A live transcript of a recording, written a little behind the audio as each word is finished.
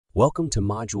Welcome to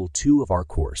Module 2 of our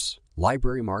course,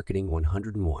 Library Marketing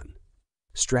 101,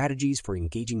 Strategies for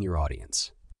Engaging Your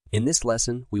Audience. In this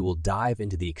lesson, we will dive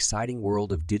into the exciting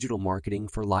world of digital marketing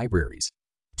for libraries.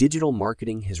 Digital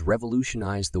marketing has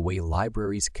revolutionized the way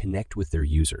libraries connect with their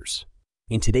users.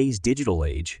 In today's digital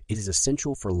age, it is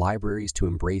essential for libraries to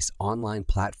embrace online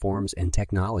platforms and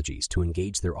technologies to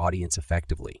engage their audience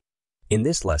effectively. In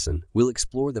this lesson, we'll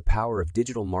explore the power of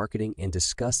digital marketing and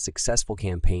discuss successful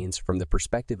campaigns from the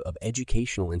perspective of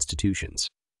educational institutions.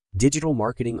 Digital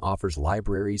marketing offers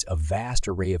libraries a vast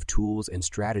array of tools and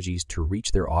strategies to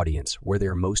reach their audience where they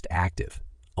are most active.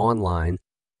 Online,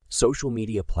 social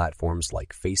media platforms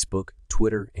like Facebook,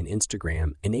 Twitter, and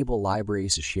Instagram enable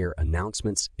libraries to share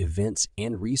announcements, events,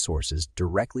 and resources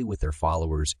directly with their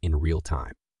followers in real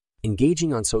time.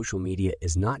 Engaging on social media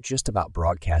is not just about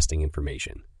broadcasting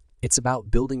information. It's about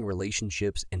building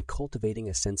relationships and cultivating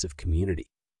a sense of community.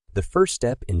 The first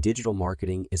step in digital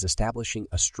marketing is establishing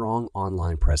a strong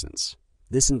online presence.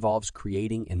 This involves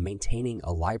creating and maintaining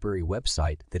a library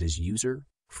website that is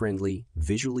user-friendly,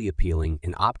 visually appealing,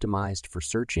 and optimized for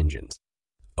search engines.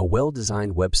 A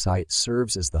well-designed website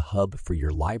serves as the hub for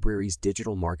your library's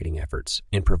digital marketing efforts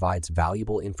and provides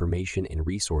valuable information and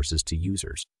resources to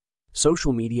users.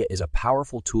 Social media is a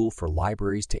powerful tool for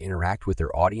libraries to interact with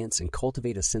their audience and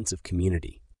cultivate a sense of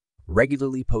community.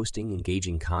 Regularly posting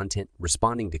engaging content,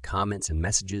 responding to comments and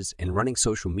messages, and running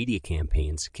social media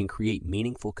campaigns can create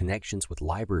meaningful connections with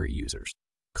library users.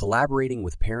 Collaborating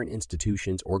with parent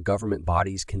institutions or government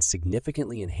bodies can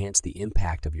significantly enhance the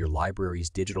impact of your library's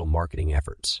digital marketing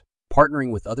efforts.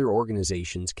 Partnering with other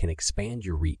organizations can expand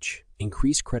your reach,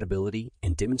 increase credibility,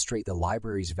 and demonstrate the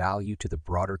library's value to the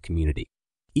broader community.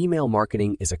 Email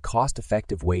marketing is a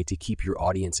cost-effective way to keep your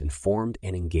audience informed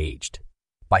and engaged.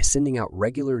 By sending out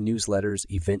regular newsletters,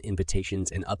 event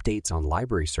invitations, and updates on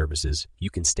library services, you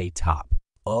can stay top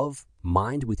of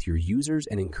mind with your users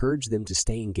and encourage them to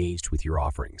stay engaged with your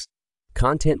offerings.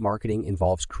 Content marketing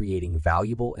involves creating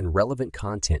valuable and relevant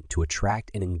content to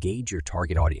attract and engage your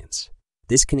target audience.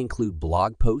 This can include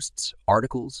blog posts,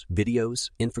 articles, videos,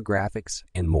 infographics,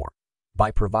 and more.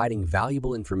 By providing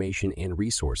valuable information and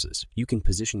resources, you can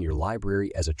position your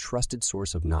library as a trusted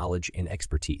source of knowledge and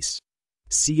expertise.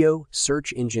 SEO,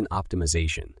 search engine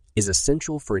optimization, is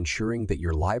essential for ensuring that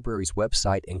your library's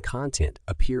website and content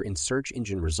appear in search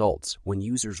engine results when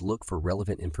users look for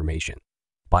relevant information.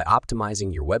 By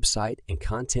optimizing your website and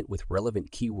content with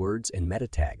relevant keywords and meta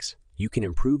tags, you can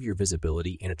improve your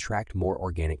visibility and attract more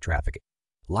organic traffic.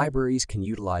 Libraries can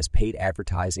utilize paid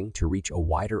advertising to reach a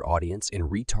wider audience and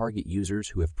retarget users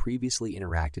who have previously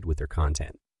interacted with their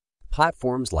content.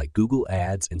 Platforms like Google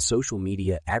Ads and social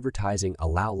media advertising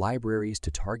allow libraries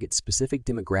to target specific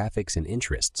demographics and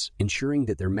interests, ensuring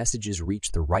that their messages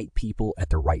reach the right people at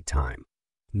the right time.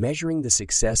 Measuring the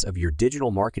success of your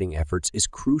digital marketing efforts is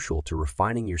crucial to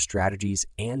refining your strategies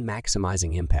and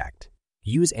maximizing impact.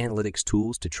 Use analytics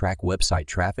tools to track website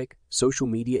traffic, social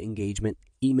media engagement,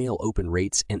 email open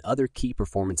rates, and other key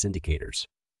performance indicators.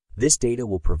 This data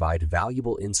will provide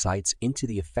valuable insights into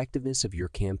the effectiveness of your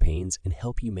campaigns and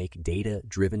help you make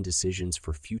data-driven decisions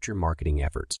for future marketing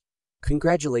efforts.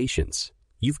 Congratulations!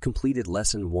 You've completed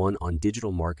Lesson 1 on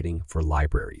digital marketing for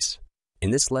libraries.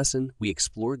 In this lesson, we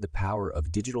explored the power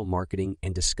of digital marketing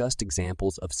and discussed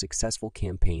examples of successful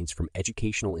campaigns from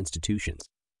educational institutions.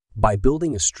 By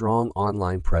building a strong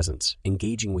online presence,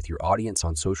 engaging with your audience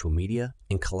on social media,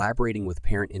 and collaborating with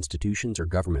parent institutions or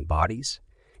government bodies,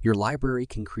 your library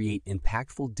can create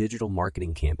impactful digital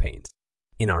marketing campaigns.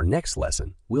 In our next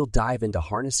lesson, we'll dive into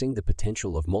harnessing the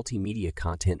potential of multimedia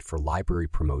content for library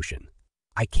promotion.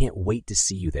 I can't wait to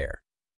see you there.